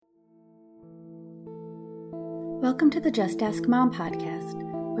Welcome to the Just Ask Mom podcast,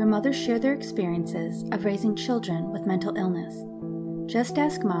 where mothers share their experiences of raising children with mental illness. Just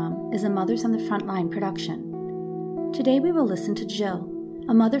Ask Mom is a Mothers on the Frontline production. Today we will listen to Jill,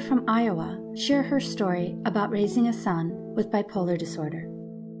 a mother from Iowa, share her story about raising a son with bipolar disorder.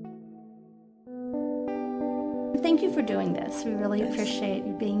 Thank you for doing this. We really appreciate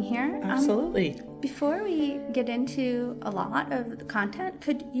you being here. Absolutely. Before we get into a lot of the content,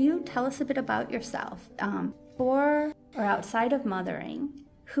 could you tell us a bit about yourself? For or outside of mothering,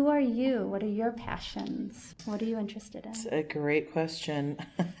 who are you? What are your passions? What are you interested in? It's a great question.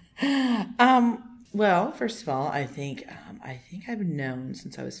 Well, first of all, I think I've known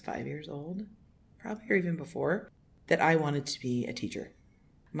since I was 5 years old, probably or even before, that I wanted to be a teacher.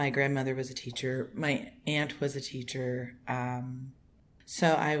 My grandmother was a teacher. My aunt was a teacher. So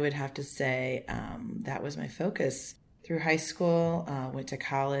I would have to say that was my focus. Through high school, went to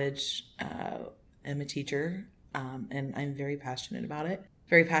college, am a teacher, and I'm very passionate about it.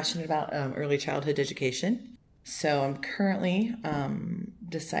 Very passionate about early childhood education. So I'm currently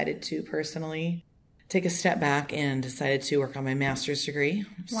decided to personally take a step back and decided to work on my master's degree.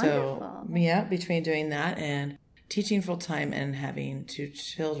 Wonderful. So yeah, between doing that and teaching full time and having two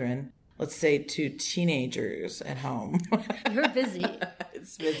children, let's say two teenagers at home. You're busy.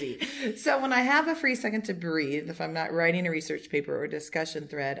 It's busy. So when I have a free second to breathe, if I'm not writing a research paper or discussion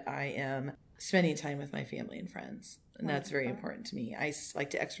thread, I am spending time with my family and friends. And that's very important to me. I like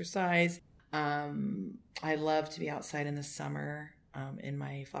to exercise. I love to be outside in the summer in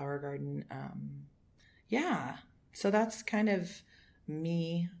my flower garden. Yeah. So that's kind of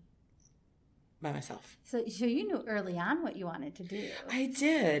me by myself. So you knew early on what you wanted to do. I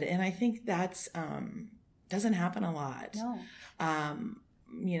did. And I think that's doesn't happen a lot. No.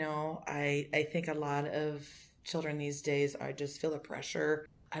 I think a lot of children these days are just feel the pressure.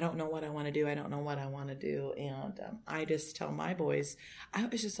 I don't know what I want to do. I don't know what I want to do. And I just tell my boys, I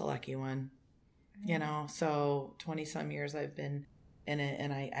was just a lucky one, so 20 some years I've been in it,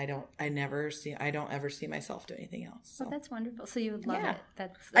 and I don't ever see myself do anything else. So. Well, that's wonderful. So you would love it.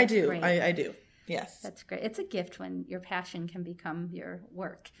 That's I do. Great. I do. Yes. That's great. It's a gift when your passion can become your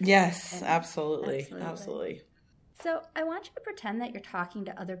work. Yes, absolutely. So I want you to pretend that you're talking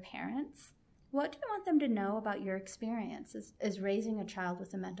to other parents. What do you want them to know about your experience as raising a child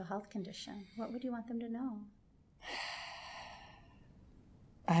with a mental health condition? What would you want them to know?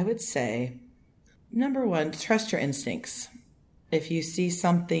 I would say, number one, trust your instincts. If you see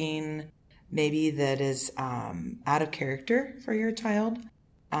something maybe that is out of character for your child,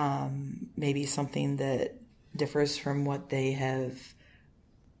 maybe something that differs from what they have,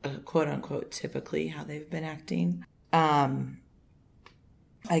 quote unquote, typically how they've been acting.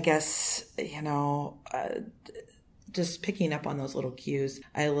 I guess, just picking up on those little cues.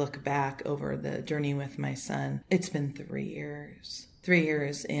 I look back over the journey with my son. It's been 3 years. 3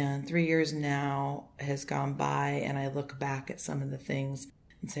 years, and 3 years now has gone by, and I look back at some of the things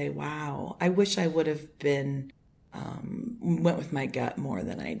and say, wow, I wish I would have been went with my gut more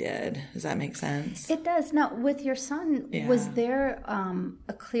than I did. Does that make sense? It does. Now, with your son, was there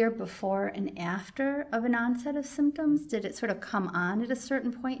a clear before and after of an onset of symptoms? Did it sort of come on at a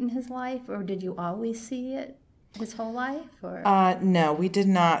certain point in his life, or did you always see it his whole life? Or no, we did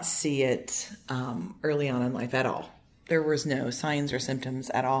not see it early on in life at all. There was no signs or symptoms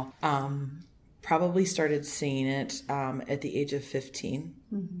at all. Probably started seeing it at the age of 15.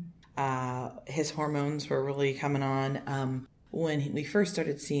 Mm-hmm. His hormones were really coming on. When we first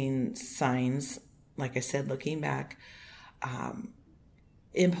started seeing signs, like I said, looking back,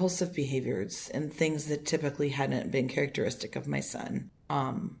 impulsive behaviors and things that typically hadn't been characteristic of my son.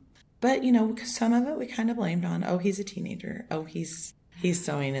 But, some of it we kind of blamed on, he's a teenager. He's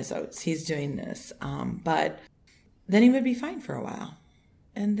sowing his oats. He's doing this. But then he would be fine for a while.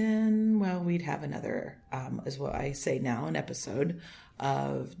 And then, we'd have another, is what I say now, an episode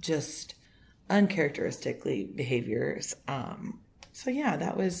of just uncharacteristically behaviors.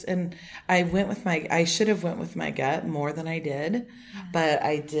 That was, and I should have went with my gut more than I did, but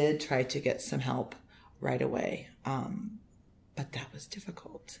I did try to get some help right away. But that was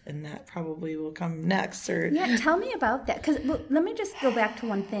difficult, and that probably will come next. Tell me about that, because let me just go back to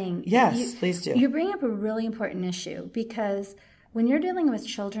one thing. Yes, please do. You bring up a really important issue, because when you're dealing with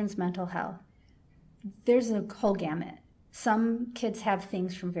children's mental health, there's a whole gamut. Some kids have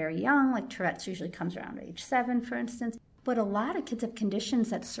things from very young, like Tourette's usually comes around age 7, for instance. But a lot of kids have conditions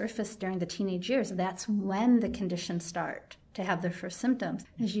that surface during the teenage years. That's when the conditions start to have their first symptoms.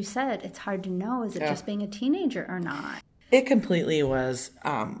 As you said, it's hard to know, is it just being a teenager or not? It completely was,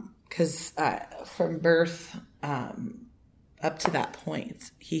 because from birth up to that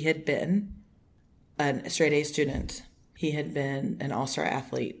point, he had been a straight A student. He had been an all-star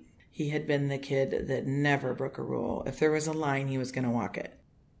athlete. He had been the kid that never broke a rule. If there was a line, he was going to walk it.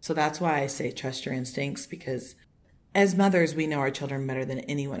 So that's why I say trust your instincts, because as mothers, we know our children better than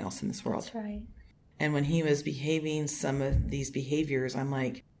anyone else in this world. That's right. And when he was behaving some of these behaviors, I'm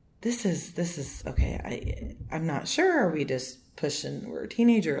like, this is okay. I'm not sure. Are we just pushing? We're a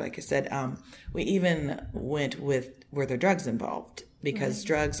teenager. Like I said, we even went with, were there drugs involved? Because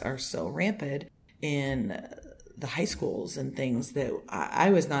drugs are so rampant in the high schools and things that I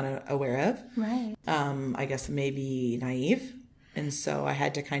was not aware of. Right. I guess maybe naive. And so I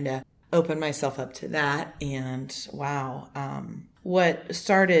had to kind of open myself up to that. And wow. What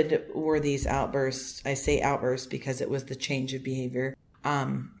started were these outbursts. I say outbursts because it was the change of behavior.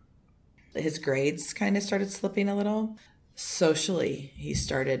 His grades kind of started slipping a little. Socially, he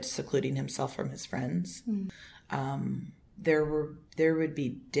started secluding himself from his friends. There would be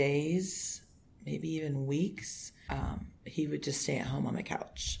days, maybe even weeks, he would just stay at home on the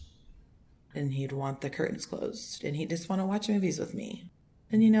couch. And he'd want the curtains closed. And he'd just want to watch movies with me.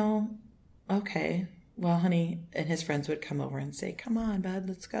 And okay, well, honey, and his friends would come over and say, come on, bud,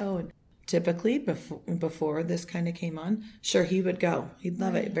 let's go. And typically, before this kind of came on, sure, he would go. He'd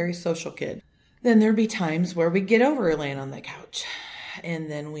love it. Very social kid. Then there'd be times where we'd get over laying on the couch.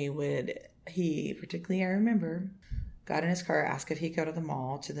 And then he particularly, I remember, got in his car, asked if he could go to the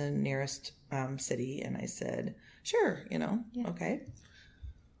mall, to the nearest city. And I said, sure, okay.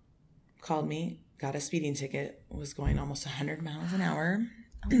 Called me, got a speeding ticket, was going almost 100 miles an hour.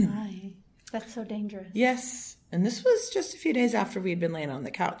 Oh my, that's so dangerous. Yes. And this was just a few days after we'd been laying on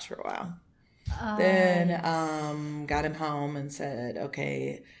the couch for a while. Then got him home and said,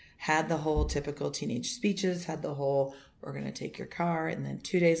 okay, had the whole typical teenage speeches, had the whole, we're going to take your car. And then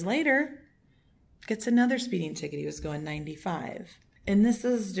 2 days later, gets another speeding ticket. He was going 95. And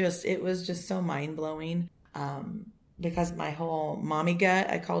it was just so mind-blowing. Because my whole mommy gut,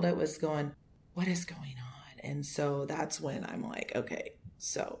 I called it, was going, what is going on? And so that's when I'm like, okay.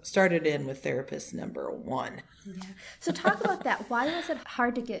 So started in with therapist number 1. Yeah. So talk about that. Why was it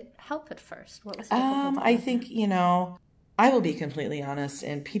hard to get help at first? What was difficult? I think, I will be completely honest,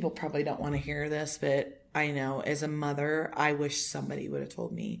 and people probably don't want to hear this, but I know as a mother, I wish somebody would have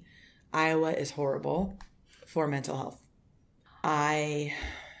told me Iowa is horrible for mental health. I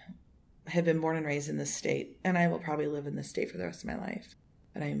have been born and raised in this state, and I will probably live in this state for the rest of my life.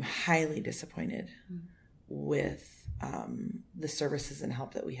 But I am highly disappointed with the services and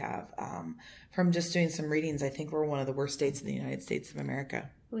help that we have. From just doing some readings, I think we're one of the worst states in the United States of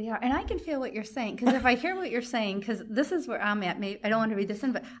America. We are. And I can feel what you're saying, because if I hear what you're saying, because this is where I'm at. Maybe I don't want to read this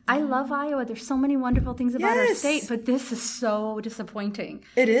in, but I love Iowa. There's so many wonderful things about our state, but this is so disappointing.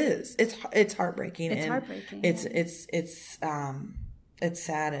 It is. It's heartbreaking. It's heartbreaking. It's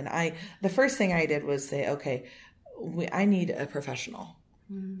sad. And the first thing I did was say, okay, I need a professional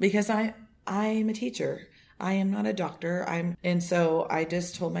because I'm a teacher. I am not a doctor. And so I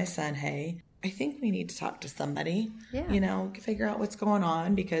just told my son, hey, I think we need to talk to somebody, figure out what's going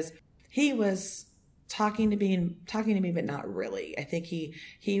on, because he was talking to me, but not really. I think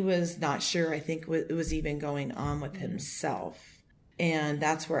he was not sure. I think it was even going on with himself. And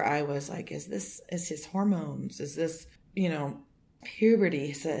that's where I was like, is his hormones? Is this, puberty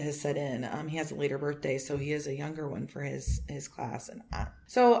has set in. He has a later birthday, so he is a younger one for his class. And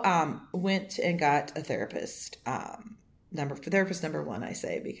so went and got a therapist. Therapist number 1, I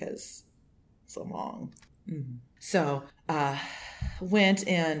say, because it's so long. Mm-hmm. So went,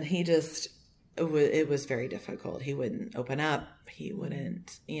 and he just, it was very difficult. He wouldn't open up. He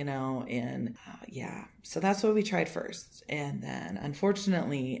wouldn't, and so that's what we tried first. And then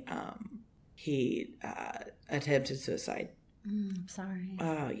unfortunately, he attempted suicide. I'm sorry.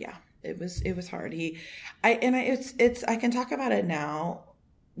 Yeah, it was hard. I can talk about it now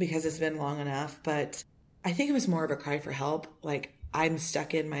because it's been long enough, but I think it was more of a cry for help. Like, I'm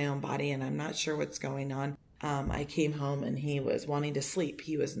stuck in my own body and I'm not sure what's going on. I came home and he was wanting to sleep.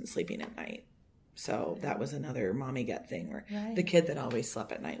 He wasn't sleeping at night. So that was another mommy gut thing where the kid that always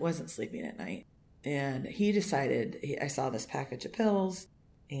slept at night wasn't sleeping at night. And he decided, I saw this package of pills,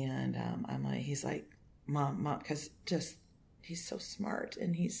 and he's like, Mom, because just, he's so smart,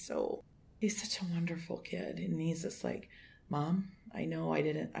 and he's such a wonderful kid. And he's just like, Mom, I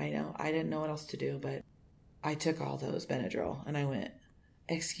didn't know what else to do, but I took all those Benadryl. And I went,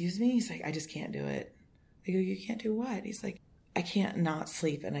 excuse me? He's like, I just can't do it. I go, you can't do what? He's like, I can't not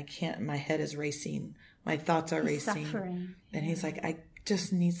sleep, and I can't, my head is racing. My thoughts are racing. Suffering. And he's like, I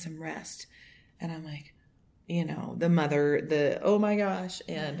just need some rest. And I'm like, the mother, oh my gosh.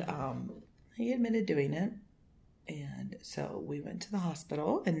 And he admitted doing it. And so we went to the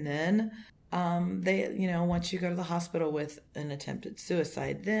hospital, and then They, once you go to the hospital with an attempted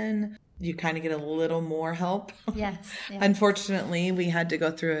suicide, then you kind of get a little more help. Yes. Unfortunately, we had to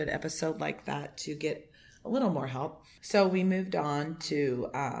go through an episode like that to get a little more help. So we moved on to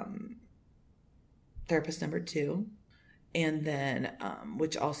therapist number 2, and then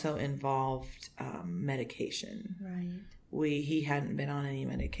which also involved medication. Right. He hadn't been on any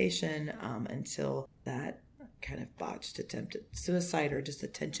medication until that kind of botched attempted suicide, or just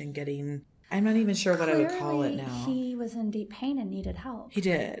attention getting. I'm not even sure what I would call it now. He was in deep pain and needed help. He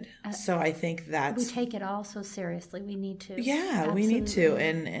did. So I think that's... We take it all so seriously. We need to. Yeah, Absolutely. we need to.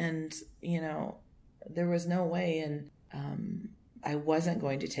 And there was no way. And I wasn't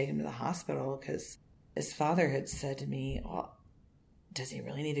going to take him to the hospital because his father had said to me, well, does he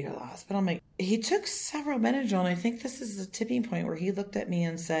really need to go to the hospital? I'm like, he took several Benadryl. And I think this is the tipping point where he looked at me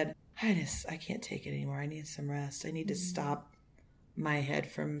and said, I can't take it anymore. I need some rest. I need to stop my head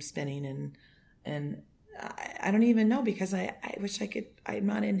from spinning, and I don't even know, because I wish I could. I'm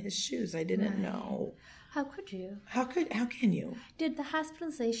not in his shoes. I didn't know. How could you? How can you? Did the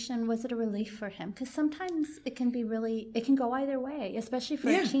hospitalization, was it a relief for him? Because sometimes it can go either way, especially for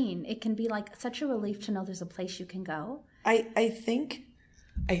a teen. It can be like such a relief to know there's a place you can go. I think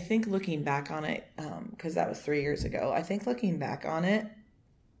looking back on it, because that was 3 years ago. I think looking back on it,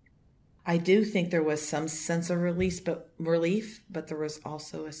 I do think there was some sense of relief, but there was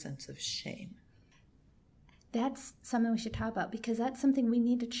also a sense of shame. That's something we should talk about, because that's something we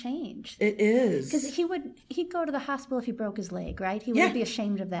need to change. It is. Because he'd go to the hospital if he broke his leg, right? He wouldn't be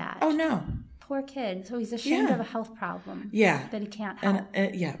ashamed of that. Oh, no. Poor kid. So he's ashamed of a health problem. Yeah. That he can't help.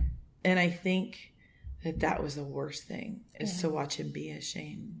 And I think that was the worst thing, is to watch him be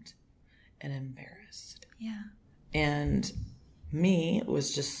ashamed and embarrassed. Yeah. And me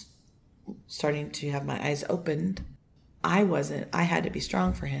was just starting to have my eyes opened. I had to be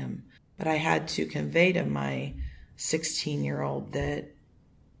strong for him, but I had to convey to my 16-year-old that,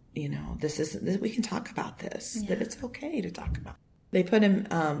 we can talk about this, that it's okay to talk about. They put him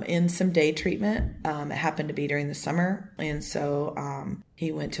in some day treatment. It happened to be during the summer. And so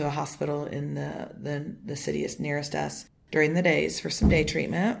he went to a hospital in the city nearest us during the days for some day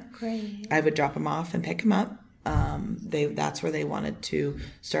treatment. Great. I would drop him off and pick him up. That's where they wanted to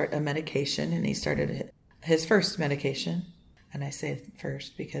start a medication, and he started his first medication. And I say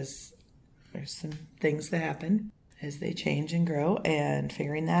first because there's some things that happen as they change and grow, and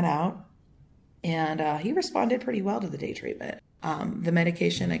figuring that out. And he responded pretty well to the day treatment. The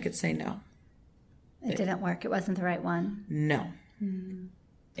medication, I could say no. It didn't work. It wasn't the right one. No. Mm-hmm.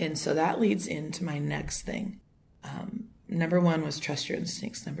 And so that leads into my next thing. Number 1 was trust your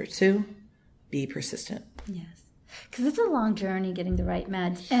instincts. Number 2, be persistent. Yes. Because it's a long journey getting the right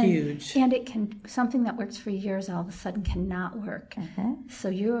meds. Huge. And it can, something that works for years all of a sudden cannot work. Mm-hmm. So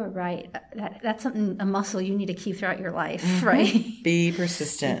you're right. That's a muscle you need to keep throughout your life, right? Be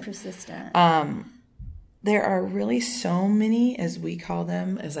persistent. Be persistent. There are really so many, as we call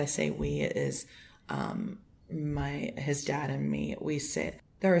them, as I say we, is his dad and me, we say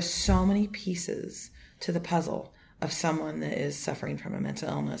there are so many pieces to the puzzle of someone that is suffering from a mental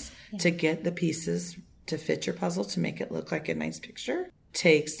illness. To get the pieces to fit your puzzle, to make it look like a nice picture,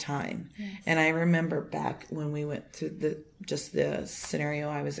 takes time. Yes. And I remember back when we went through the scenario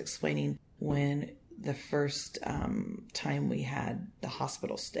I was explaining, when the first time we had the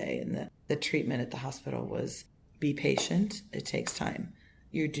hospital stay, and the treatment at the hospital was, be patient, it takes time.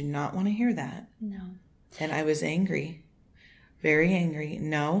 You do not want to hear that. No. And I was angry, very angry.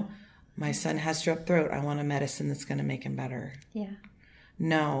 No, my son has strep throat. I want a medicine that's going to make him better. Yeah.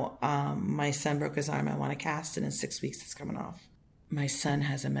 No, my son broke his arm. I want a cast, and in 6 weeks it's coming off. My son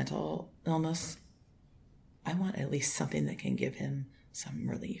has a mental illness. I want at least something that can give him some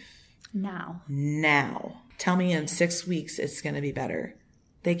relief. Now. Tell me in 6 weeks it's going to be better.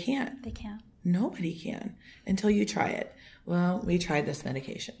 They can't. They can't. Nobody can until you try it. Well, we tried this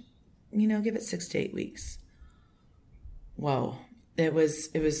medication. Give it 6 to 8 weeks. Whoa. It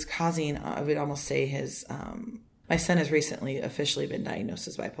was causing, I would almost say his, my son has recently officially been diagnosed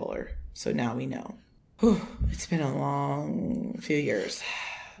as bipolar. So now we know. Whew, it's been a long few years.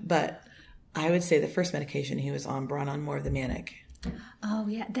 But I would say the first medication he was on brought on more of the manic. Oh,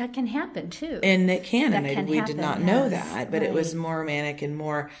 yeah. That can happen, too. And it can. We did not know that. But right. It was more manic and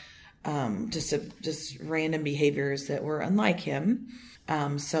more just random behaviors that were unlike him.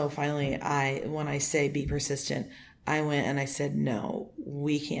 So finally, when I say be persistent, I went and I said, no,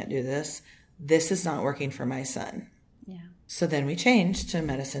 we can't do this. This is not working for my son. Yeah. So then we changed to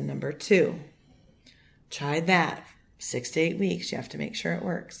medicine number 2. Tried that 6 to 8 weeks. You have to make sure it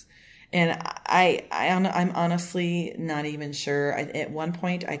works. And I'm honestly not even sure. At one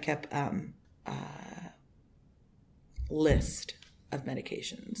point, I kept list of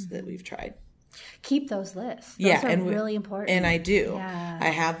medications that we've tried. Keep those lists. Those are really important. And I do. Yeah. I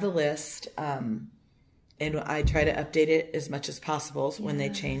have the list, and I try to update it as much as possible when they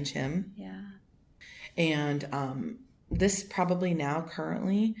change him. Yeah. And this probably now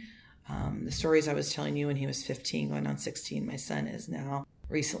currently, the stories I was telling you when he was 15 going on 16, my son is now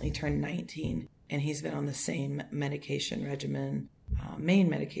recently turned 19, and he's been on the same medication regimen, main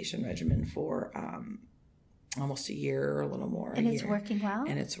medication regimen for almost a year or a little more. And it's working well?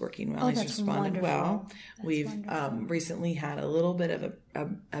 And it's working well. Oh, He's that's responded wonderful. well. That's We've wonderful. recently had a little bit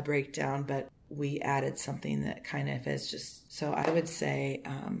of a breakdown, but we added something that kind of is just, so I would say,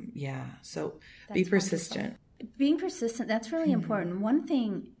 so be persistent. Being persistent, that's really important. One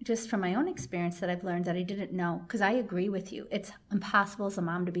thing, just from my own experience, that I've learned that I didn't know, because I agree with you, it's impossible as a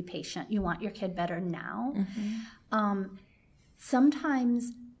mom to be patient. You want your kid better now.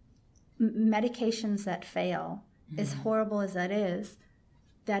 Sometimes medications that fail, as horrible as that is,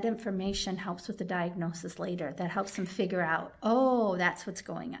 that information helps with the diagnosis later. That helps them figure out, oh, that's what's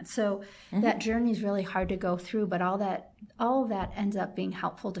going on. So that journey is really hard to go through, but all that ends up being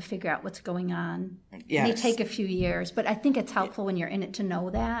helpful to figure out what's going on. Yes. It may take a few years, but I think it's helpful when you're in it to know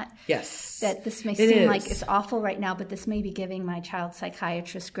that. Yes. That this may It seem is. like it's awful right now, but this may be giving my child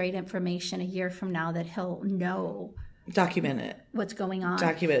psychiatrist great information a year from now that he'll know Document it. what's going on.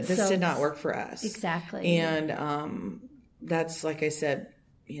 Document it. This So- did not work for us. Exactly. And that's, like I said,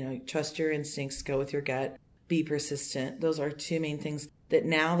 trust your instincts, go with your gut, be persistent. Those are two main things that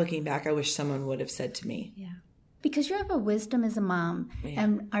now looking back, I wish someone would have said to me. Yeah. Because you have a wisdom as a mom,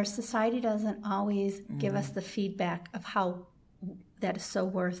 and our society doesn't always give us the feedback of how that is so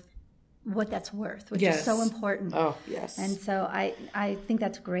worth, what that's worth, which is so important. Oh, yes. And so I think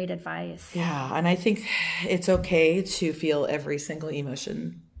that's great advice. Yeah, and I think it's okay to feel every single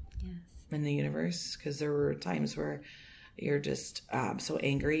emotion in the universe, because there were times where you're just so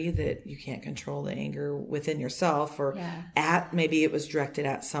angry that you can't control the anger within yourself, or maybe it was directed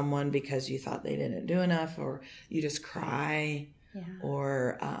at someone because you thought they didn't do enough, or you just cry,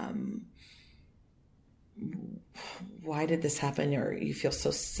 or why did this happen, or you feel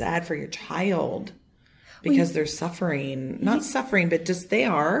so sad for your child because they're suffering. Not suffering, but just they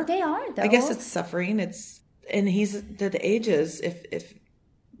are. They are, though. I guess it's suffering. And they're the ages. If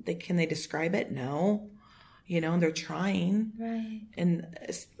can they describe it? No. They're trying. Right. And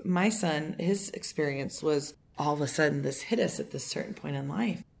my son, his experience was all of a sudden this hit us at this certain point in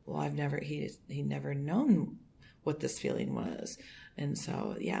life. Well, he never known what this feeling was. And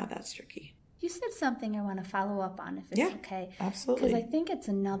so, that's tricky. You said something I want to follow up on, if it's okay. Absolutely. Because I think it's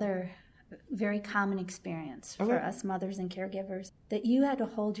another very common experience for us mothers and caregivers, that you had to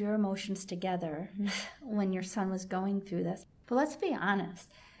hold your emotions together when your son was going through this. But let's be honest.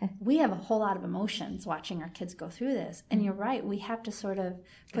 We have a whole lot of emotions watching our kids go through this. And you're right, we have to sort of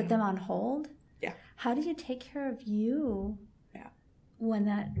put them on hold. Yeah. How do you take care of you when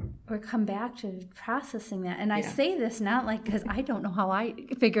that, or come back to processing that? And I say this not like, because I don't know how I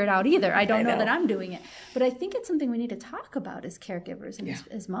figure it out either. I don't know that I'm doing it. But I think it's something we need to talk about as caregivers and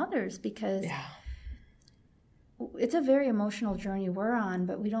as mothers, because it's a very emotional journey we're on,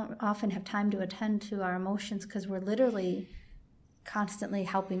 but we don't often have time to attend to our emotions because we're literally constantly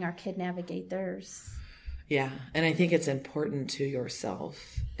helping our kid navigate theirs. Yeah, and I think it's important to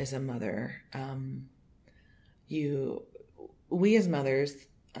yourself as a mother. We as mothers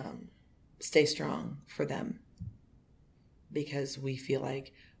stay strong for them, because we feel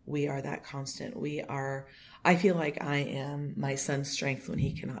like we are that constant. I feel like I am my son's strength when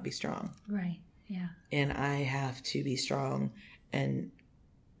he cannot be strong. Right, yeah. And I have to be strong and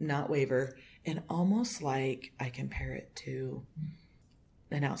not waver. And almost like I compare it to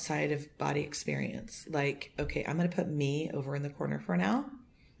an outside of body experience. Like, okay, I'm going to put me over in the corner for now.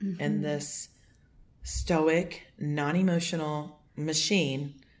 And this stoic, non-emotional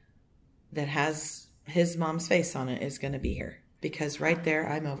machine that has his mom's face on it is going to be here. Because right there,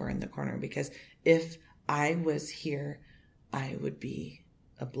 I'm over in the corner. Because if I was here, I would be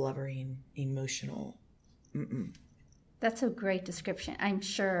a blubbering, emotional. That's a great description. I'm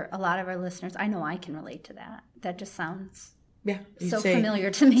sure a lot of our listeners, I know I can relate to that. That just sounds so familiar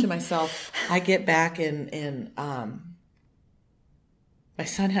to me. To myself, I get back and my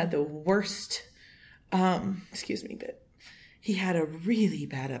son had the worst, but he had a really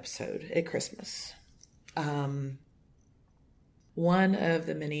bad episode at Christmas. One of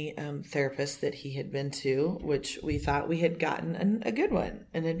the many therapists that he had been to, which we thought we had gotten a good one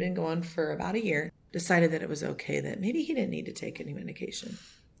and had been going for about a year, decided that it was okay, that maybe he didn't need to take any medication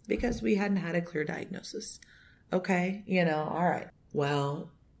because we hadn't had a clear diagnosis. Okay, all right. Well,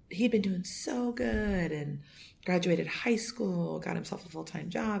 he'd been doing so good and graduated high school, got himself a full-time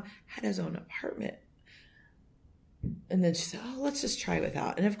job, had his own apartment. And then she said, oh, let's just try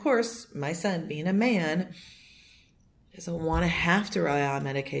without. And of course, my son, being a man, doesn't want to have to rely on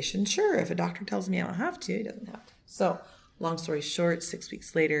medication. Sure, if a doctor tells me I don't have to, he doesn't have to. So, long story short, 6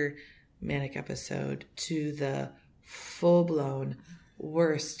 weeks later, manic episode, to the full-blown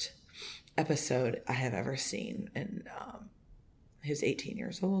worst episode I have ever seen. And he was 18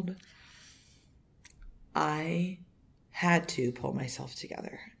 years old. I had to pull myself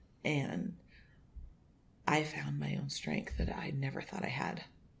together, and I found my own strength that I never thought I had,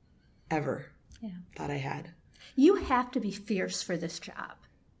 ever thought I had. You have to be fierce for this job.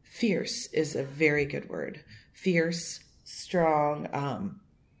 Fierce is a very good word. Fierce, strong,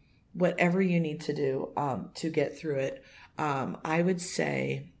 whatever you need to do to get through it. I would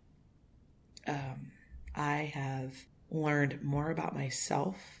say I have learned more about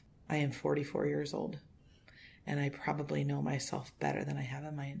myself. I am 44 years old, and I probably know myself better than I have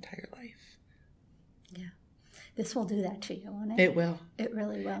in my entire life. Yeah. This will do that to you, won't it? It will. It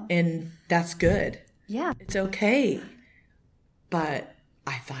really will. And that's good. Yeah. It's okay. But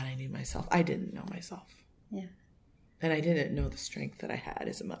I thought I knew myself. I didn't know myself. Yeah. And I didn't know the strength that I had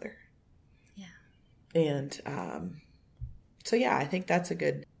as a mother. Yeah. And so, yeah, I think that's a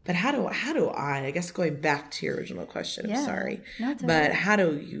good... But how do I guess going back to your original question, I'm sorry. No, it's but okay.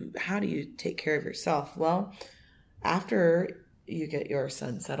 how do you take care of yourself? Well, after you get your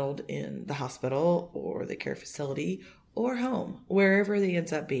son settled in the hospital or the care facility or home, wherever they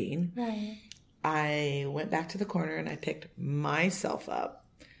ends up being, Right. I went back to the corner and I picked myself up,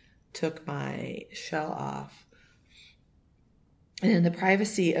 took my shell off, and in the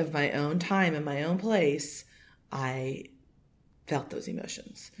privacy of my own time and my own place, I felt those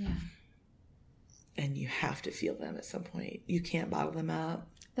emotions. Yeah. And you have to feel them at some point. You can't bottle them up.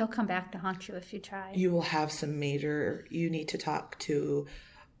 They'll come back to haunt you if you try. You will have some you need to talk to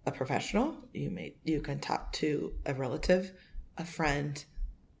a professional. You can talk to a relative, a friend.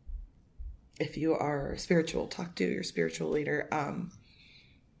 If you are spiritual, talk to your spiritual leader.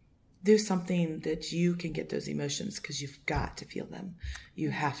 Do something that you can get those emotions, because you've got to feel them.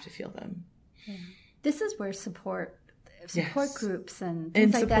 You have to feel them. Yeah. This is where support Yes. groups and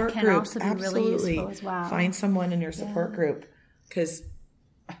things like that can also be really useful as well. Find someone in your support group, because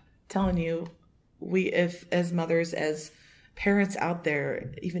telling you, if as mothers, as parents out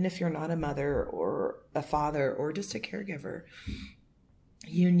there, even if you're not a mother or a father or just a caregiver,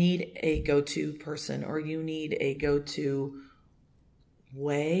 you need a go-to person, or you need a go-to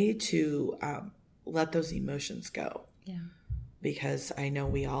way to let those emotions go. Yeah. Because I know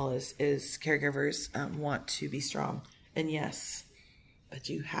we all as caregivers want to be strong. And yes, but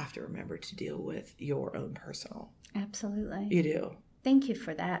you have to remember to deal with your own personal. Absolutely. You do. Thank you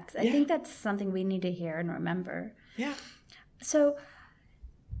for that. 'Cause I think that's something we need to hear and remember. Yeah. So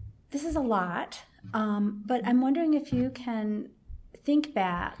this is a lot, but I'm wondering if you can think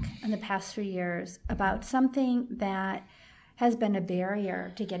back in the past 3 years about something that has been a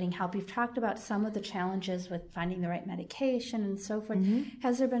barrier to getting help. You've talked about some of the challenges with finding the right medication and so forth. Mm-hmm.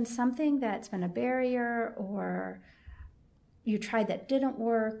 Has there been something that's been a barrier, or you tried that didn't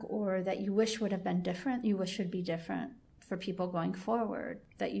work, or that you wish would have been different, you wish would be different for people going forward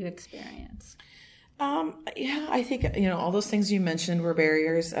that you experienced? Yeah, I think, all those things you mentioned were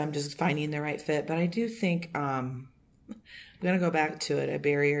barriers, just finding the right fit. But I do think, I'm going to go back to it. A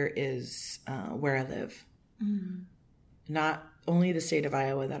barrier is where I live. Mm-hmm. Not only the state of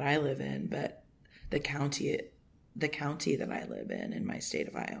Iowa that I live in, but the county that I live in my state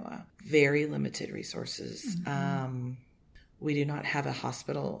of Iowa. Very limited resources. Mm-hmm. We do not have a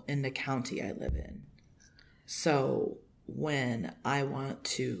hospital in the county I live in. So when I want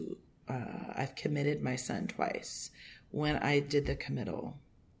to, I've committed my son twice. When I did the committal,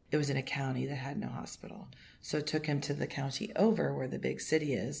 it was in a county that had no hospital. So I took him to the county over where the big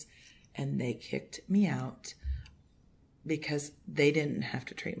city is, and they kicked me out because they didn't have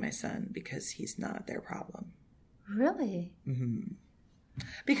to treat my son because he's not their problem. Really? Mm-hmm.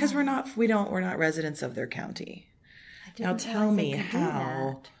 Because we're not residents of their county. Now tell me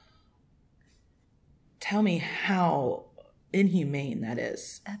how inhumane that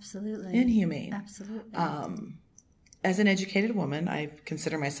is. Absolutely. Inhumane. Absolutely. As an educated woman, I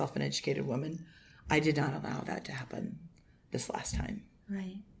consider myself an educated woman. I did not allow that to happen this last time.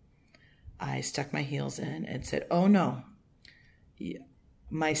 Right. I stuck my heels in and said, oh no,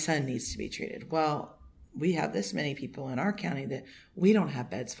 my son needs to be treated. Well, we have this many people in our county that we don't have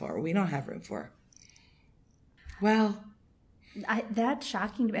beds for, we don't have room for. Well, that's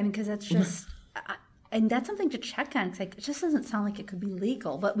shocking to me, because that's just, And that's something to check on. It's like, it just doesn't sound like it could be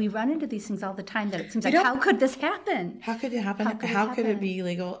legal. But we run into these things all the time that it seems like, how could this happen? How could it happen? How could it be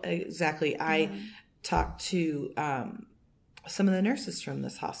legal? Exactly. I talked to some of the nurses from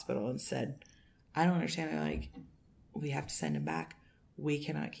this hospital and said, I don't understand. They're like, we have to send him back. We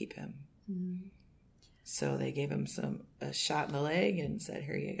cannot keep him. Mm-hmm. So they gave him a shot in the leg and said,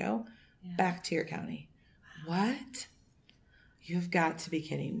 here you go. Yeah. Back to your county. What? You've got to be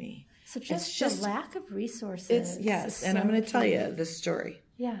kidding me. So just the lack of resources. Yes, and I'm going to tell you this story.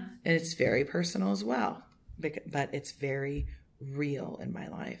 Yeah. And it's very personal as well, but it's very real in my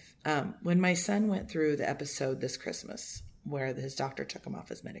life. When my son went through the episode this Christmas where his doctor took him off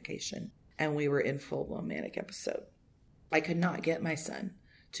his medication and we were in full-blown manic episode, I could not get my son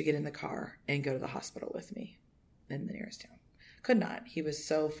to get in the car and go to the hospital with me in the nearest town. Could not. He was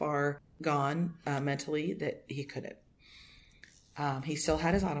so far gone mentally that he couldn't. He still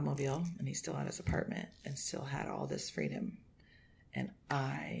had his automobile and he still had his apartment and still had all this freedom. And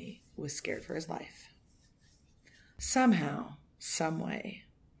I was scared for his life. Somehow, some way,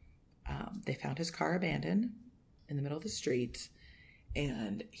 they found his car abandoned in the middle of the street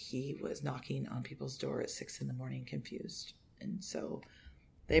and he was knocking on people's door at 6 a.m. confused. And so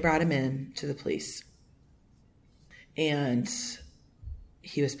they brought him in to the police and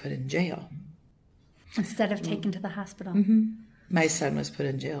he was put in jail. Instead of taken to the hospital. Mm-hmm. My son was put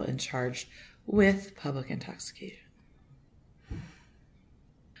in jail and charged with public intoxication.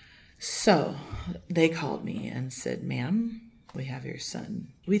 So they called me and said, ma'am, we have your son.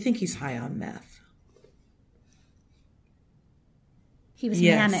 We think he's high on meth. He was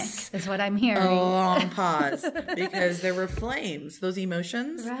manic, is what I'm hearing. A long pause because there were flames, those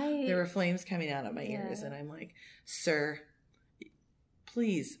emotions. Right. There were flames coming out of my ears. And I'm like, sir,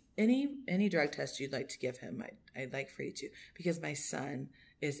 please, any drug test you'd like to give him, I'd like for you to, because my son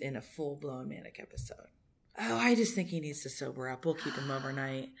is in a full-blown manic episode. Oh, I just think he needs to sober up. We'll keep him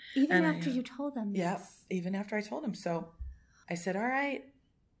overnight. Even after you told them this? Yeah, even after I told him. So I said, all right,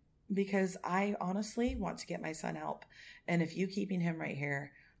 because I honestly want to get my son help. And if you keeping him right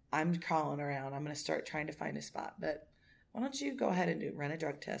here, I'm calling around. I'm going to start trying to find a spot. But why don't you go ahead and run a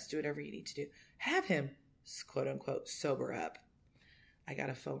drug test, do whatever you need to do. Have him, quote unquote, sober up. I got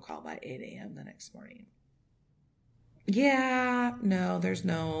a phone call by 8 a.m. the next morning. Yeah, no, there's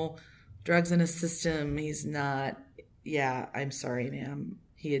no drugs in his system. He's not. Yeah, I'm sorry, ma'am.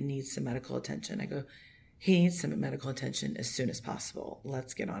 He needs some medical attention. I go, he needs some medical attention as soon as possible.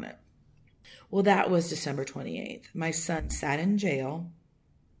 Let's get on it. Well, that was December 28th. My son sat in jail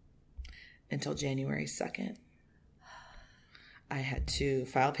until January 2nd. I had to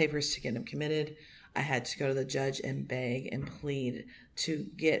file papers to get him committed. I had to go to the judge and beg and plead to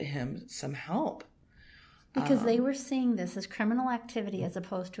get him some help. Because they were seeing this as criminal activity as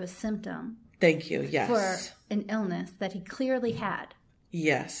opposed to a symptom. Thank you, yes. For an illness that he clearly had.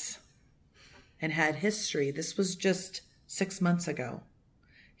 Yes. And had history. This was just 6 months ago.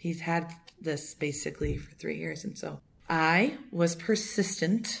 He's had this basically for 3 years. And so I was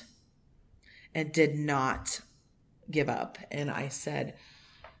persistent and did not give up. And I said,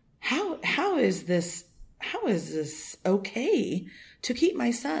 how is this okay to keep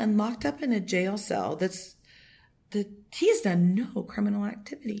my son locked up in a jail cell he's done no criminal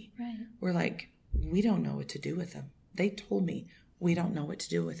activity. Right. We're like, we don't know what to do with him. They told me we don't know what to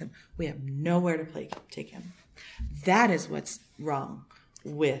do with him. We have nowhere to take him. That is what's wrong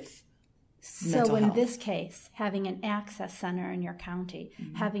with mental health. So in this case, having an access center in your county,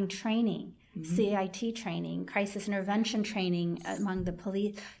 having training, CIT training, crisis intervention training among the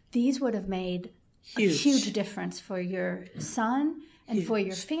police, these would have made a huge difference for your son and for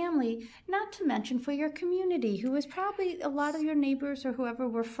your family, not to mention for your community, who was probably a lot of your neighbors or whoever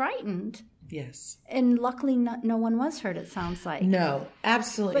were frightened. Yes. And luckily no one was hurt, it sounds like. No,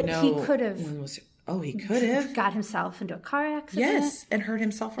 absolutely no. But he could have. He could have. Got himself into a car accident. Yes, and hurt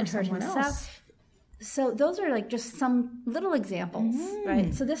himself or someone else. So those are like just some little examples,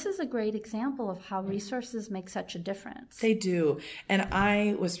 right? So this is a great example of how resources make such a difference. They do. And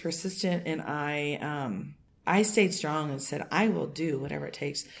I was persistent and I stayed strong and said, I will do whatever it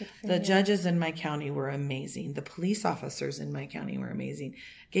takes. The judges in my county were amazing. The police officers in my county were amazing.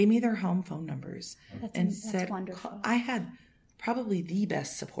 Gave me their home phone numbers said, wonderful. I had probably the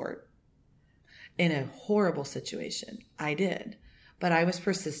best support in a horrible situation. I did. But I was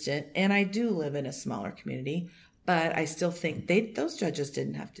persistent, and I do live in a smaller community, but I still think those judges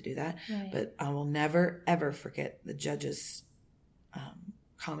didn't have to do that. Right. But I will never, ever forget the judge's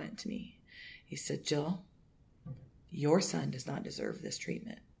comment to me. He said, Jill, your son does not deserve this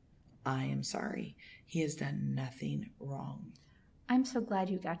treatment. I am sorry. He has done nothing wrong. I'm so glad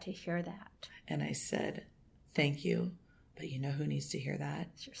you got to hear that. And I said, thank you. But you know who needs to hear that?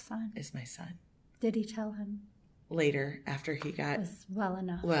 It's your son. Is my son. Did he tell him? Later, after he got... It was well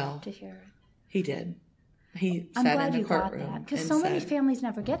enough to hear it. He did. He I'm sat glad in you the courtroom. got that, because so many families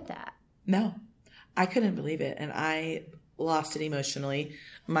never get that. No. I couldn't believe it. And I lost it emotionally.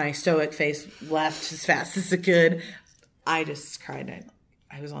 My stoic face left as fast as it could. I just cried.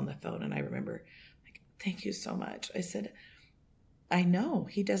 I was on the phone, and I remember, like, thank you so much. I said, I know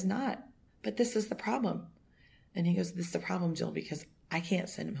he does not, but this is the problem. And he goes, this is the problem, Jill, because I can't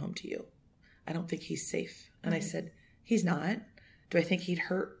send him home to you. I don't think he's safe. And I said, he's not. Do I think he'd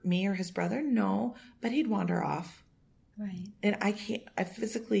hurt me or his brother? No, but he'd wander off. Right. And I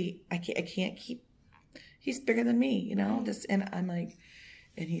can't keep, he's bigger than me, you know, Right. and I'm like,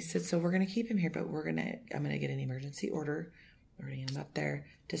 and he said, so we're going to keep him here, but I'm going to get an emergency order. We're going to get him up there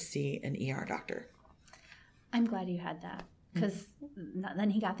to see an ER doctor. I'm glad you had that, because then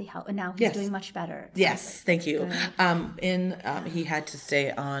he got the help, and now he's doing much better. Yes, thank you. Good. He had to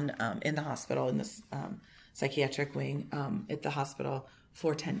stay on in the hospital in this psychiatric wing at the hospital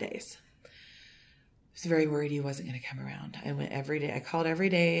for 10 days. I was very worried he wasn't going to come around. I went every day. I called every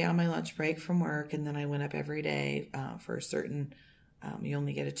day on my lunch break from work, and then I went up every day for a certain. You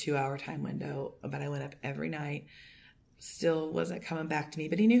only get a 2-hour time window, but I went up every night. Still wasn't coming back to me,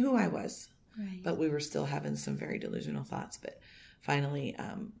 but he knew who I was. Right. But we were still having some very delusional thoughts. But finally,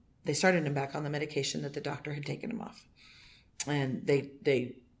 they started him back on the medication that the doctor had taken him off, and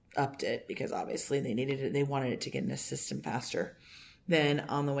they upped it because obviously they needed it. They wanted it to get in his system faster. Then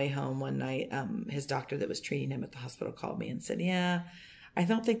on the way home one night, his doctor that was treating him at the hospital called me and said, "Yeah, I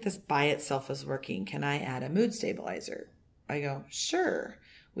don't think this by itself is working. Can I add a mood stabilizer?" I go, "Sure."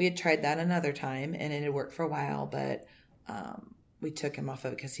 We had tried that another time, and it had worked for a while, but we took him off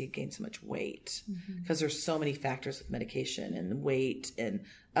of it because he gained so much weight. Because there's so many factors with medication and weight and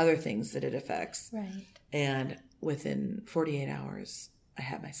other things that it affects. Right. And within 48 hours, I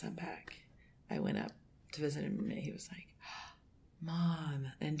had my son back. I went up to visit him, and he was like, "Mom,"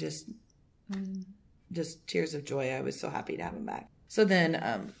 and just tears of joy. I was so happy to have him back. So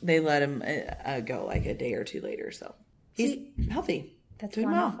then they let him go like a day or two later. So he's healthy. That's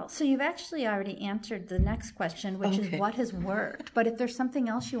doing wonderful. well. So you've actually already answered the next question, which is what has worked. But if there's something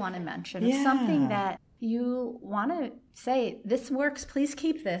else you want to mention, if something that you want to say, this works, please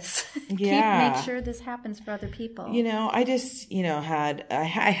keep this. Make sure this happens for other people. You know, I just, I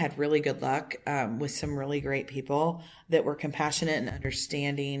had really good luck with some really great people that were compassionate and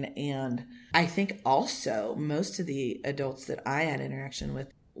understanding. And I think also most of the adults that I had interaction with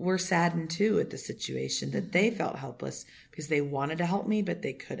were saddened too at the situation, that they felt helpless because they wanted to help me, but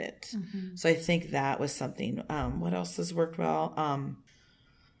they couldn't. So I think that was something. What else has worked well?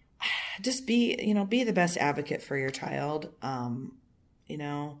 Just be the best advocate for your child.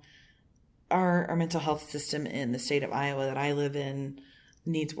 Our mental health system in the state of Iowa that I live in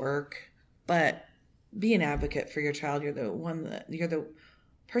needs work, but be an advocate for your child. You're the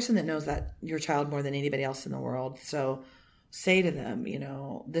person that knows that your child more than anybody else in the world. So say to them,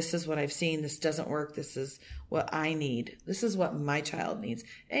 this is what I've seen. This doesn't work. This is what I need. This is what my child needs.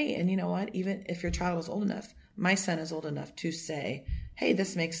 Hey, and you know what? Even if your child is old enough, my son is old enough to say, hey,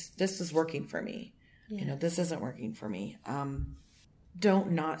 this is working for me. Yes. This isn't working for me.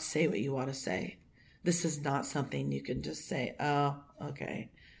 Don't not say what you want to say. This is not something you can just say, oh,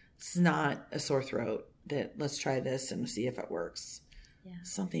 okay. It's not a sore throat that let's try this and see if it works. Yeah.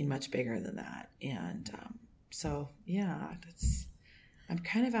 Something much bigger than that. And, so yeah, I'm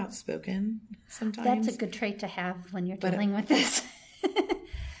kind of outspoken sometimes. That's a good trait to have when you're dealing with this.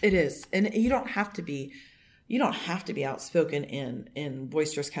 It is. And you don't have to be outspoken and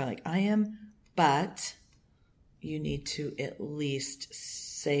boisterous, kind of like I am, but you need to at least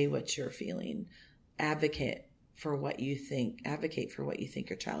say what you're feeling. Advocate for what you think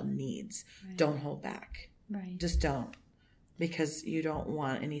your child needs. Right. Don't hold back. Right. Just don't. Because you don't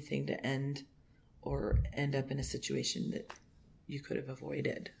want anything to end up in a situation that you could have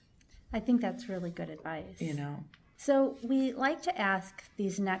avoided. I think that's really good advice. So we like to ask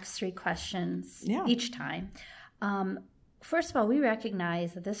these next 3 questions each time. First of all, we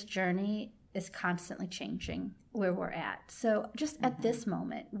recognize that this journey is constantly changing where we're at. So just at this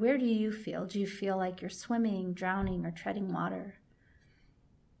moment, where do you feel? Do you feel like you're swimming, drowning, or treading water?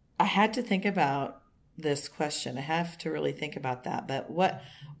 I had to think about this question. I have to really think about that. But what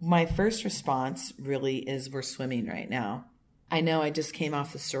my first response really is, we're swimming right now. I know I just came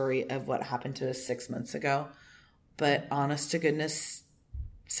off the story of what happened to us 6 months ago, but honest to goodness,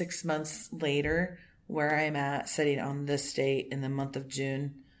 6 months later, where I'm at, sitting on this date in the month of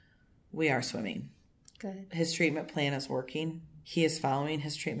June, we are swimming. Good. His treatment plan is working. He is following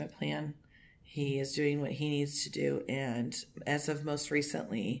his treatment plan. He is doing what he needs to do. And as of most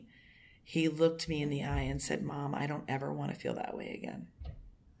recently, he looked me in the eye and said, Mom, I don't ever want to feel that way again.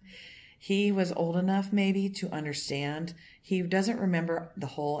 He was old enough maybe to understand. He doesn't remember the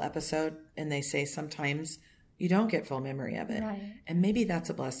whole episode. And they say sometimes you don't get full memory of it. Right. And maybe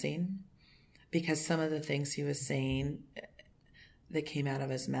that's a blessing, because some of the things he was saying that came out of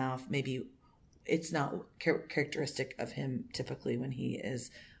his mouth, maybe it's not characteristic of him typically when he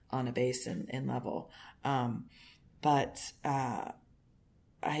is on a base and level. But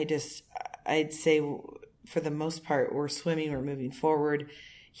I'd say for the most part, we're swimming, we're moving forward.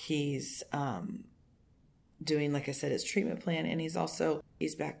 He's doing, like I said, his treatment plan, and he's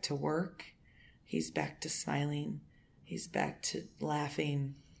back to work. He's back to smiling. He's back to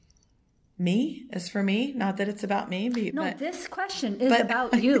laughing. Me, as for me, not that it's about me. But this question is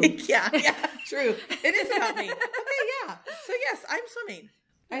about you. Yeah, true. It is about me. Okay, yeah. So yes, I'm swimming.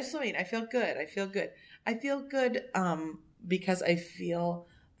 I feel good. I feel good because I feel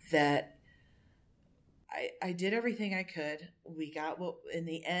that I did everything I could. We got what, in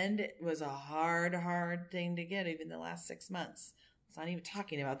the end, it was a hard thing to get, even the last 6 months. It's not even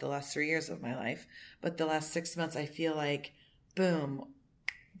talking about the last 3 years of my life, but the last 6 months, I feel like, boom,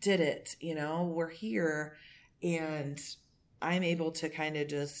 did it. We're here, and I'm able to kind of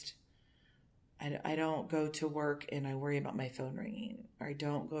just, I don't go to work and I worry about my phone ringing, or I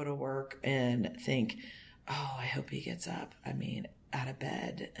don't go to work and think, oh, I hope he gets up, out of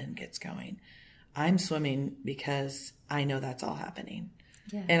bed and gets going. I'm swimming because I know that's all happening.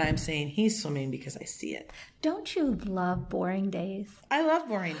 Yeah. And I'm saying he's swimming because I see it. Don't you love boring days? I love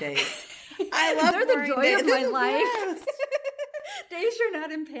boring days. I love They're boring the joy days. of my life. Days you're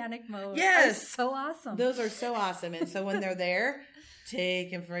not in panic mode. Yes. Are so awesome. Those are so awesome. And so when they're there,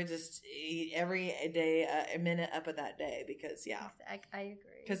 take them for just every day, a minute up of that day, because I agree.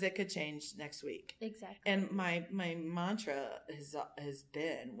 Because it could change next week. Exactly. And my mantra has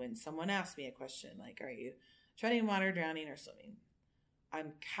been, when someone asks me a question like, are you treading water, drowning, or swimming?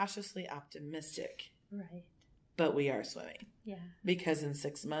 I'm cautiously optimistic. Right. But we are swimming. Yeah. Because in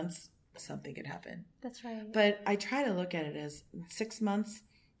 6 months, something could happen. That's right. But I try to look at it as 6 months,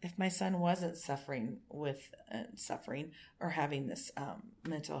 if my son wasn't suffering or having this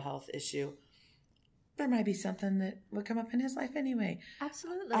mental health issue, there might be something that would come up in his life anyway.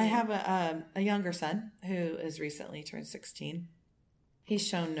 Absolutely. I have a younger son who has recently turned 16. He's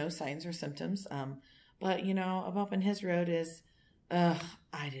shown no signs or symptoms. But, a bump in his road is,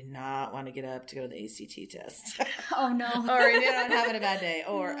 I did not want to get up to go to the ACT test. Oh, no. Or, having a bad day.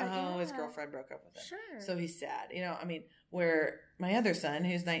 Or, his girlfriend broke up with him. Sure. So he's sad. Where my other son,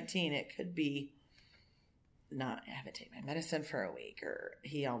 who's 19, it could be I haven't taken my medicine for a week, or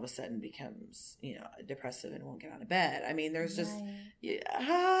he all of a sudden becomes, depressive and won't get out of bed. There's just,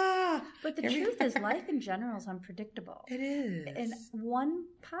 But the truth is, life in general is unpredictable. It is. And one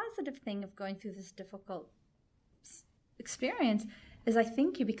positive thing of going through this difficult experience is I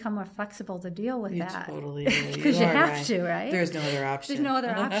think you become more flexible to deal with that. Totally do. Because you have to, right? There's no other option. There's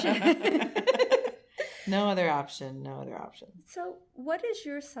no other option. No other option. So what is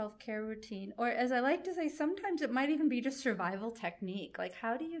your self-care routine? Or as I like to say, sometimes it might even be just survival technique. Like,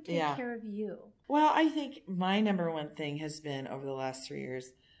 how do you take care of you? Well, I think my number one thing has been over the last 3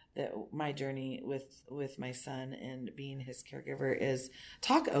 years, that my journey with my son and being his caregiver is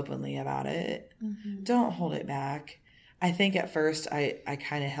talk openly about it. Mm-hmm. Don't hold it back. I think at first I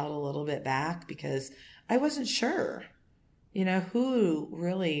kind of held a little bit back because I wasn't sure, who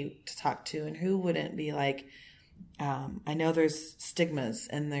really to talk to and who wouldn't be like, I know there's stigmas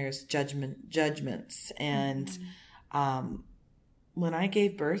and there's judgments. And when I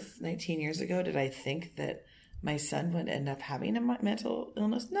gave birth 19 years ago, did I think that my son would end up having a mental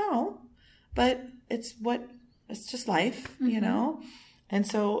illness? No, but it's just life, And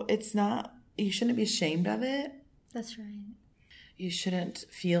so you shouldn't be ashamed of it. That's right. You shouldn't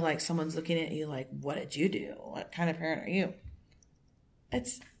feel like someone's looking at you like, what did you do? What kind of parent are you?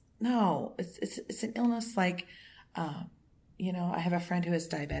 It's an illness like, I have a friend who is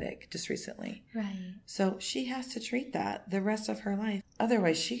diabetic just recently. Right. So she has to treat that the rest of her life.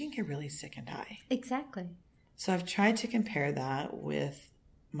 Otherwise, she can get really sick and die. Exactly. So I've tried to compare that with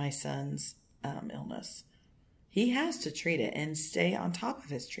my son's illness. He has to treat it and stay on top of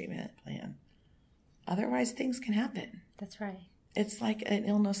his treatment plan. Otherwise, things can happen. That's right. It's like an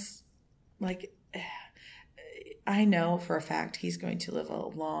illness, like I know for a fact he's going to live a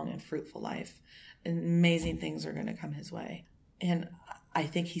long and fruitful life. And amazing things are going to come his way. And I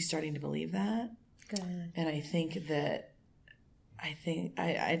think he's starting to believe that. Good. And I think that I think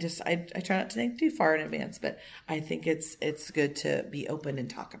I try not to think too far in advance, but I think it's good to be open and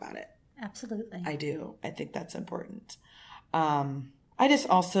talk about it. Absolutely. I do. I think that's important. I just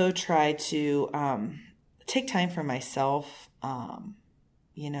also try to take time for myself.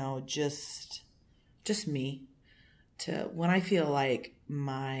 Just me, to when I feel like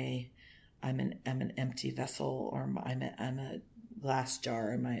I'm an empty vessel, or I'm a glass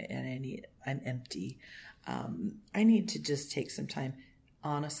jar, I'm empty. I need to just take some time,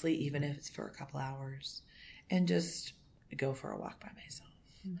 honestly, even if it's for a couple hours, and just go for a walk by myself.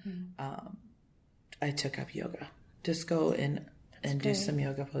 Mm-hmm. I took up yoga. Just go and do some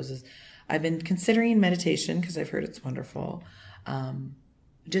yoga poses. I've been considering meditation because I've heard it's wonderful.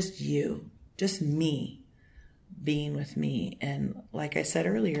 Just me, being with me. And like I said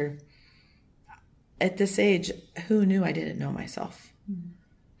earlier, at this age, who knew I didn't know myself? Mm-hmm.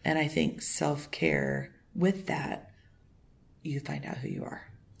 And I think self-care, with that, you find out who you are.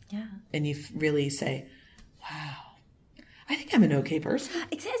 Yeah. And you really say, wow, I think I'm an okay person.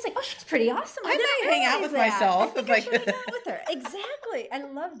 Exactly. It's like, oh, she's pretty awesome. I might hang out with myself. I should hang out with her. Exactly. I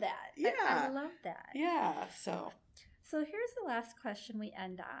love that. Yeah. I love that. Yeah. So here's the last question we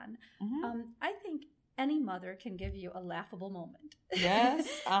end on. Mm-hmm. I think any mother can give you a laughable moment. Yes.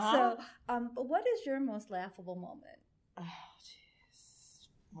 Uh-huh. But what is your most laughable moment? Oh, jeez.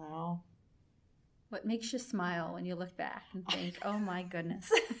 Well, what makes you smile when you look back and think, oh my goodness?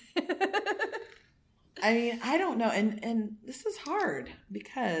 I mean, I don't know. And this is hard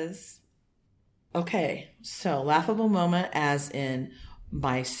because, okay, so laughable moment as in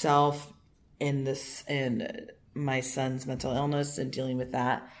myself in my son's mental illness and dealing with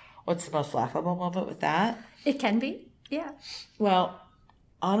that. What's the most laughable moment with that? It can be. Yeah. Well,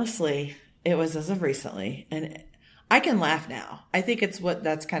 honestly, it was as of recently, and I can laugh now. I think that's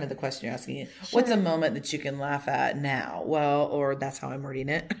kind of the question you're asking. Sure. What's a moment that you can laugh at now? Well, or that's how I'm wording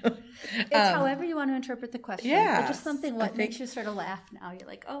it. It's however you want to interpret the question. Yeah. But just something makes you sort of laugh now. You're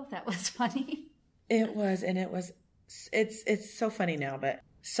like, oh, that was funny. It's so funny now. But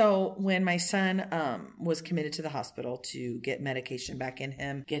so when my son was committed to the hospital to get medication back in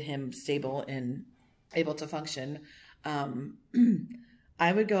him, get him stable and able to function,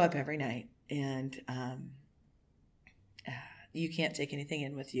 I would go up every night and you can't take anything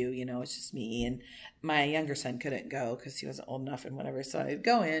in with you, it's just me. And my younger son couldn't go because he wasn't old enough and whatever. So I'd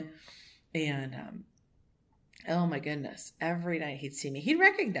go in and, oh my goodness, every night he'd see me. He'd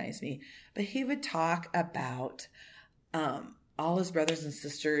recognize me, but he would talk about all his brothers and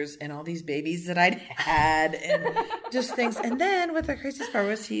sisters and all these babies that I'd had and just things. And then what the craziest part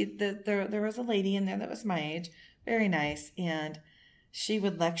was there was a lady in there that was my age, very nice. And she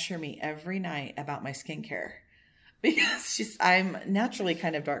would lecture me every night about my skincare. Because I'm naturally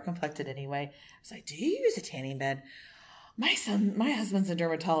kind of dark complected anyway. I was like, do you use a tanning bed? My husband's a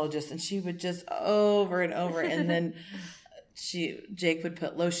dermatologist, and she would just over and over. And then Jake would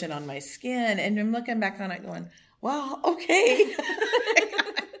put lotion on my skin, and I'm looking back on it going, well, okay.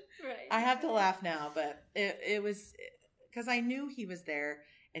 Right. I have to laugh now, but it was because I knew he was there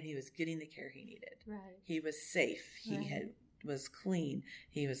and he was getting the care he needed. Right. He was safe. He was clean.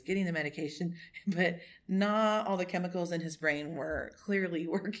 He was getting the medication, but not all the chemicals in his brain were clearly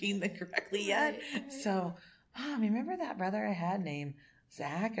working correctly yet. Right. So, remember that brother I had named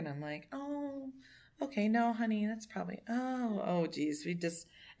Zach? And I'm like, oh, okay, no, honey, that's probably, geez.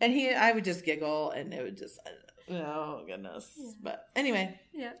 I would just giggle and it would just, oh goodness. Yeah. But anyway,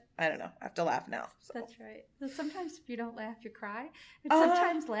 yeah, I don't know. I have to laugh now. So. That's right. Sometimes if you don't laugh, you cry. And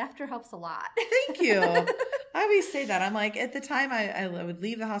sometimes laughter helps a lot. Thank you. I always say that. I'm like, at the time I would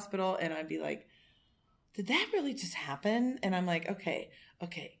leave the hospital and I'd be like, did that really just happen? And I'm like, okay,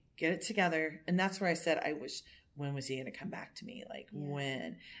 get it together. And that's where I said, I wish, when was he going to come back to me? Like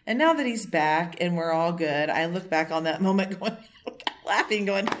when? And now that he's back and we're all good, I look back on that moment going, laughing,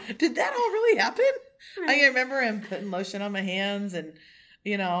 going, did that all really happen? Right. I remember him putting lotion on my hands and,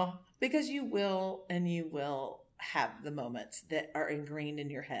 because you will have the moments that are ingrained in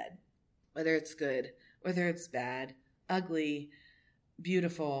your head, whether it's good, whether it's bad, ugly,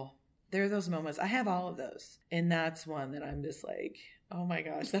 beautiful. There are those moments. I have all of those. And that's one that I'm just like, oh my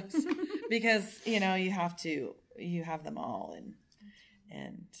gosh, that's because, you have them all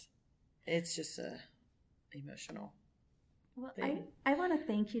and it's just emotional. Well, I want to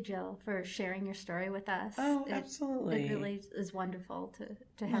thank you, Jill, for sharing your story with us. Oh, absolutely. It really is wonderful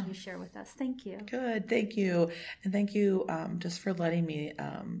to have you share with us. Thank you. Good. Thank you. And thank you just for letting me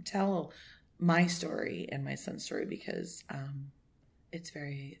tell my story and my son's story because it's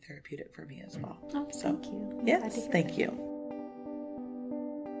very therapeutic for me as well. Oh, thank you. Yes, thank you.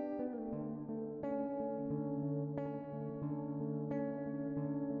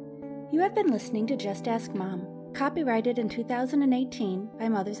 You have been listening to Just Ask Mom, copyrighted in 2018 by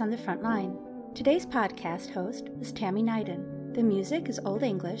Mothers on the Front Line. Today's podcast host is Tammy Knighton. The music is Old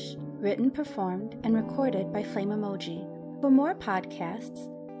English, written, performed, and recorded by Flame Emoji. For more podcasts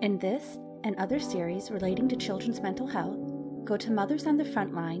in this and other series relating to children's mental health, go to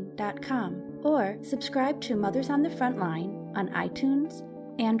mothersonthefrontline.com or subscribe to Mothers on the Front Line on iTunes,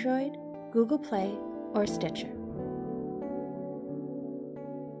 Android, Google Play, or Stitcher.